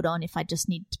like put on if I just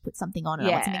need to put something on and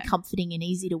I want something comforting and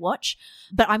easy to watch.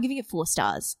 But I'm giving it 4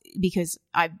 stars because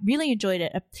I really enjoyed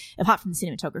it, apart from the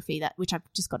cinematography, which I've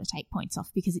just got to take points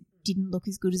off because it didn't look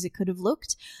as good as it could have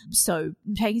looked. So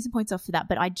I'm taking some points off for that,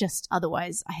 but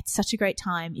otherwise I had such a great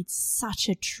time. It's such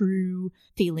a true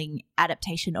feeling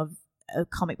adaptation of a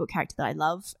comic book character that I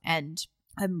love, and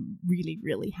I'm really,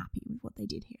 really happy with what they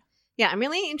did here. Yeah, I'm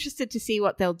really interested to see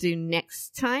what they'll do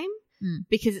next time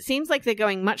because it seems like they're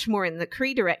going much more in the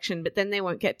Kree direction, but then they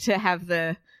won't get to have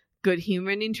the good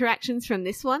human interactions from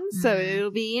this one. So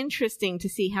it'll be interesting to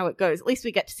see how it goes. At least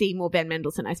we get to see more Ben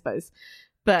Mendelsohn, I suppose.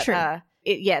 But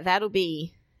that'll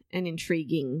be an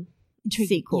intriguing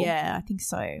sequel. Yeah, I think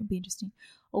so. It'll be interesting.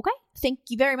 Okay. Thank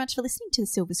you very much for listening to the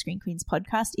Silver Screen Queens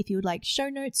podcast. If you would like show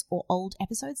notes or old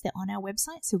episodes, they're on our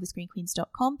website,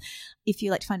 silverscreenqueens.com. If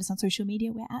you'd like to find us on social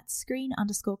media, we're at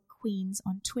 @screen_queens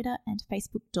on Twitter and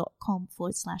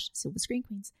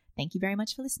facebook.com/silverscreenqueens. Thank you very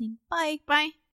much for listening. Bye. Bye.